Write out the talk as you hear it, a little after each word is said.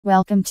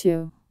Welcome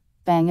to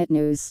Bang It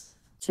News.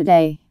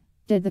 Today,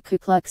 did the Ku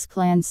Klux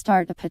Klan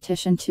start a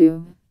petition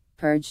to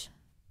purge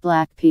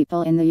black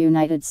people in the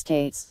United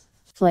States?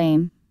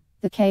 Claim.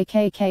 The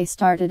KKK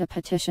started a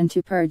petition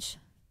to purge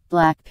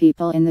black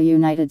people in the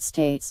United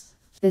States.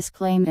 This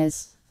claim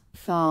is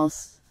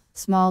false.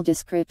 Small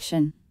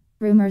description.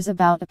 Rumors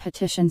about a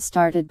petition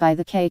started by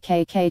the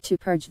KKK to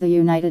purge the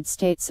United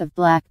States of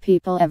black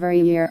people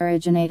every year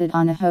originated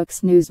on a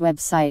hoax news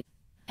website.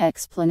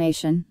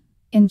 Explanation.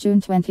 In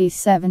June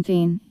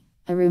 2017,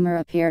 a rumor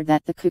appeared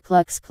that the Ku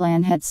Klux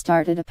Klan had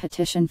started a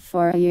petition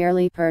for a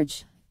yearly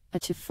purge, a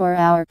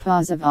 24-hour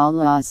pause of all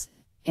laws,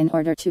 in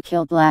order to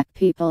kill black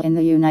people in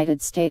the United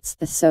States.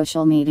 The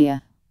social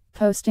media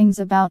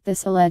postings about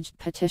this alleged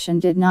petition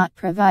did not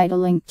provide a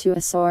link to a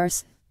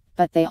source,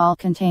 but they all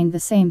contained the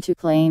same two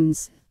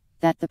claims: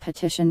 that the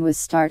petition was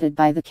started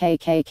by the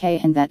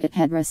KKK and that it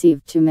had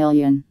received 2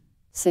 million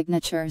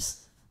signatures.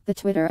 The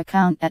Twitter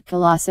account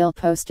 @Colossil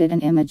posted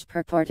an image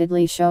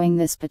purportedly showing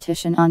this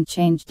petition on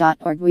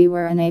change.org. We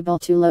were unable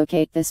to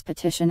locate this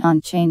petition on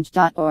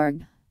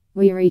change.org.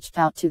 We reached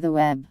out to the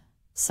web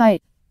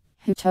site,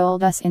 who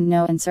told us in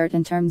no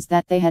uncertain terms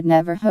that they had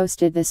never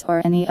hosted this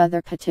or any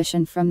other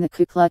petition from the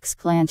Ku Klux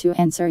Klan. To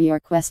answer your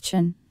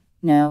question,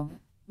 no,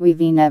 we've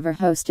never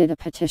hosted a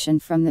petition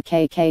from the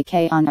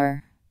KKK on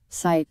our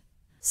site.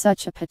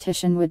 Such a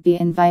petition would be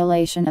in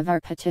violation of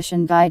our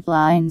petition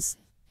guidelines,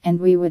 and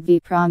we would be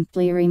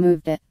promptly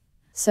removed it.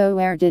 So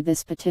where did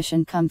this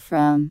petition come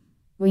from?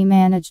 We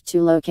managed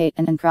to locate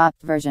an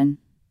uncropped version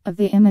of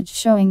the image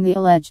showing the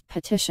alleged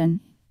petition,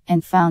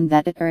 and found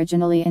that it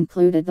originally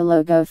included the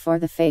logo for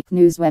the fake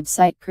news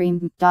website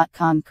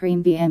cream.com.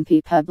 Cream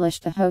BMP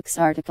published a hoax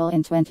article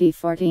in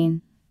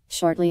 2014,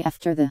 shortly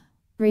after the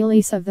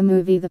release of the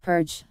movie The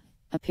Purge,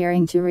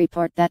 appearing to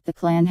report that the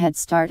Klan had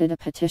started a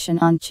petition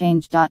on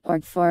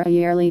change.org for a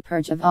yearly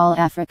purge of all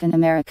African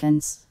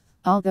Americans.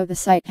 Although the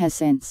site has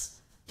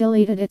since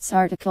deleted its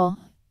article,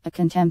 a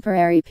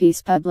contemporary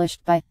piece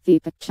published by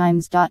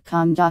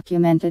theepochtimes.com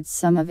documented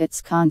some of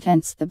its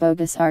contents. The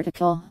bogus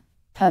article,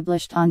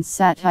 published on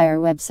satire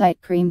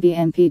website Cream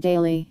BMP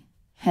Daily,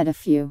 had a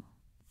few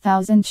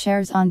thousand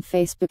shares on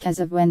Facebook as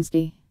of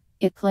Wednesday.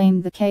 It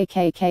claimed the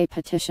KKK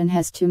petition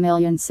has 2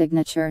 million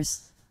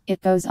signatures.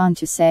 It goes on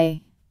to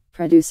say,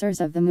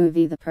 producers of the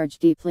movie The Purge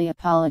deeply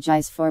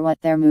apologize for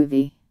what their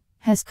movie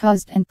has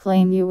caused and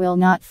claim you will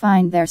not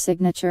find their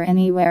signature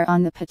anywhere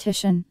on the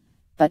petition,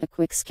 but a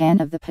quick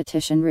scan of the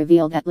petition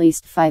revealed at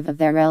least 5 of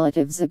their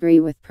relatives agree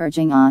with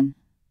purging on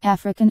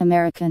African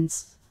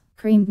Americans.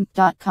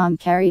 Cream.com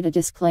carried a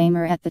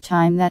disclaimer at the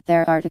time that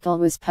their article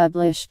was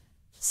published,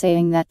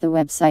 saying that the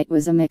website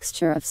was a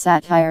mixture of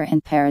satire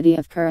and parody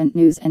of current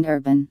news and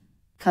urban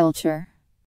culture.